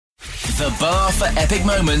The bar for epic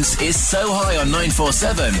moments is so high on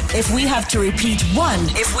 947. If we have to repeat one,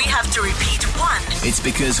 It's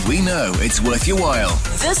because we know it's worth your while.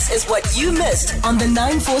 this is what you missed on the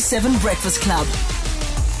 947 Breakfast Club.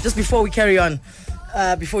 Just before we carry on,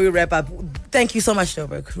 before we wrap up, thank you so much,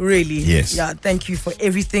 Joburg. Really. Yes. Yeah, thank you for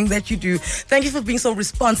everything that you do. Thank you for being so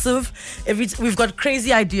responsive. We've got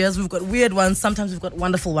crazy ideas, we've got weird ones, sometimes we've got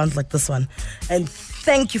wonderful ones like this one. And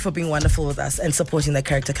thank you for being wonderful with us and supporting the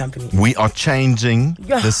character company. We are changing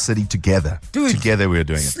Yeah. this city together. Dude. Together we're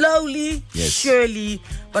doing it. Slowly, Yes. surely,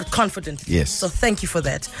 but confidently. Yes. So thank you for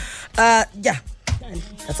that. Yeah,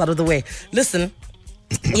 that's out of the way. Listen,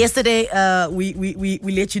 yesterday we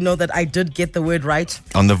let you know that I did get the word right.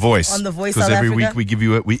 On The Voice. On The Voice Because South every Africa. week we give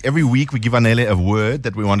you every week we give Anele a word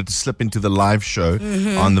that we wanted to slip into the live show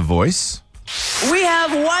on The Voice. We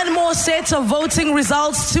have one more set of voting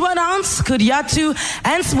results to announce. Could Yatu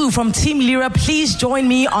and Smooth from Team Lyra please join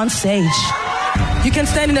me on stage? You can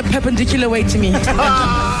stand in a perpendicular way to me.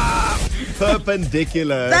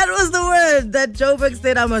 Perpendicular. That was the word that Joburg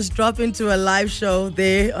said I must drop into a live show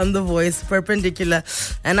there on The Voice, perpendicular.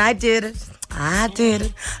 And I did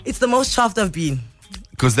it. It's the most chuffed I've been.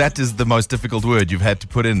 Because that is the most difficult word you've had to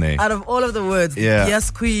put in there. Out of all of the words, Yeah. yes,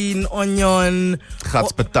 queen, onion,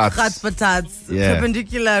 Gatspatats. gatspatats, Yeah.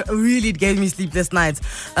 perpendicular, really gave me sleepless nights.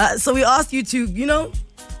 So we asked you to,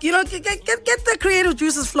 get the creative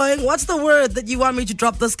juices flowing. What's the word that you want me to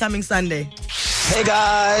drop this coming Sunday? Hey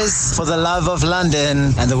guys, for the love of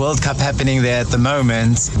London and the World Cup happening there at the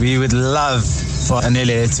moment, we would love for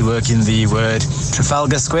Anele to work in the word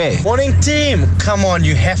Trafalgar Square. Morning team, come on,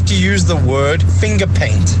 you have to use the word finger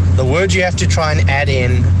paint. The word you have to try and add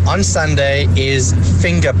in on Sunday is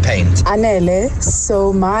finger paint. Anele,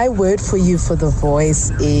 so my word for you for The Voice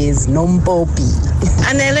is Nombobi.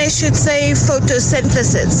 Anele should say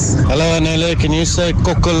photosynthesis. Hello, Anele. Can you say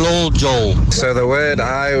Joel? So the word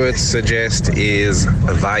I would suggest is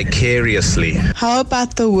vicariously. How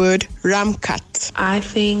about the word ramkat? I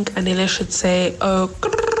think Anele should say on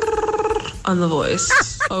The Voice.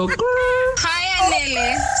 Hi,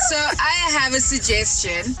 Anele. So I have a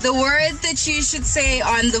suggestion. The word that you should say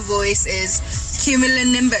on The Voice is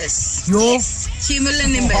cumulonimbus. Yes,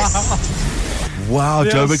 cumulonimbus. Wow, They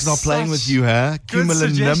are Joburg's not playing with you, huh? Good Cumulonimbus.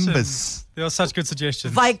 suggestions. They are such good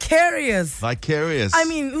suggestions. Vicarious. Vicarious. I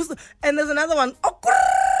mean, and there's another one.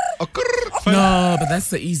 No, but that's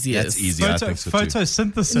the easiest. That's easy, I think so too.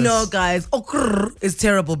 Photosynthesis. No, guys, is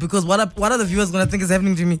terrible because what are the viewers going to think is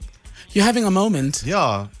happening to me? You're having a moment.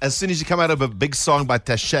 Yeah. As soon as you come out of a big song by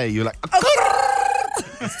Tashay, you're like,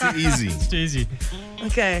 it's too easy. It's too easy.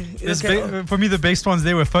 Okay. For me, the best ones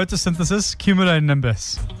there were photosynthesis,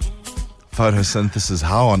 cumulonimbus. Photosynthesis.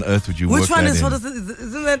 How on earth would you work Which one that is in? photosynthesis?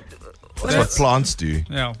 Isn't that That's what plants do.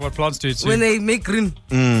 Yeah, what plants do too. when they make green?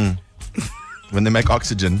 When they make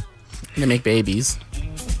oxygen. They make babies.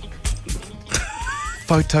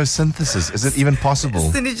 Photosynthesis. Is it even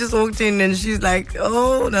possible? Cindy just walked in and she's like,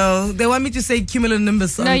 oh no. They want me to say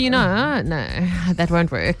cumulonimbus. No, that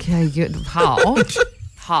won't work. How?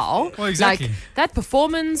 How? Well, exactly. Like, that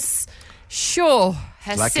performance, sure,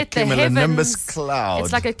 has Like set a the heavens. cumulonimbus cloud.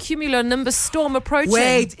 It's like a cumulonimbus storm approaching.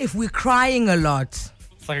 Wait, if we're crying a lot,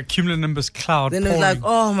 It's like a cumulonimbus cloud. then it's like,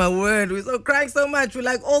 oh my word, we're so crying so much. We're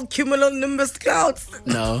like all cumulonimbus clouds.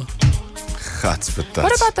 No. Gatspatats.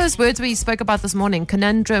 What about those words we spoke about this morning?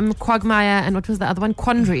 Conundrum, quagmire, and what was the other one?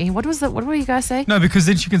 Quandary. What were you guys saying? No, because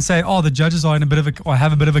then you can say, oh, the judges are in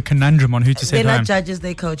have a bit of a conundrum on who to They're send not home. judges,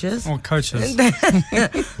 they're coaches. Or coaches.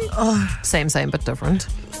 Same, but different.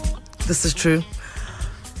 This is true.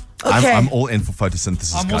 Okay. I'm all in for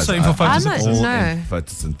photosynthesis, I'm guys. also in for photosynthesis. I'm all No. in for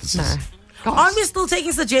photosynthesis. No. Aren't we still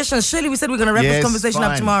taking suggestions? Surely we said we're going to wrap this Yes, conversation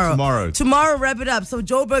up fine. tomorrow. Tomorrow, wrap it up. So,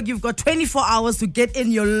 Joburg, you've got 24 hours to get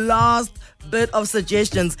in your last bit of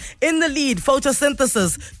suggestions. In the lead,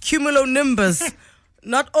 photosynthesis, cumulonimbus,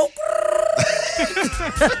 not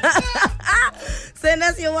Send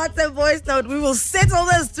us your WhatsApp voice note. We will settle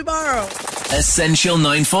this tomorrow. Essential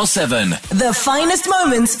 947. The finest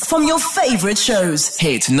moments from your favorite shows.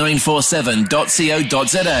 Hit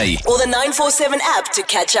 947.co.za. Or the 947 app to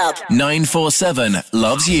catch up. 947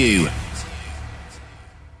 loves you.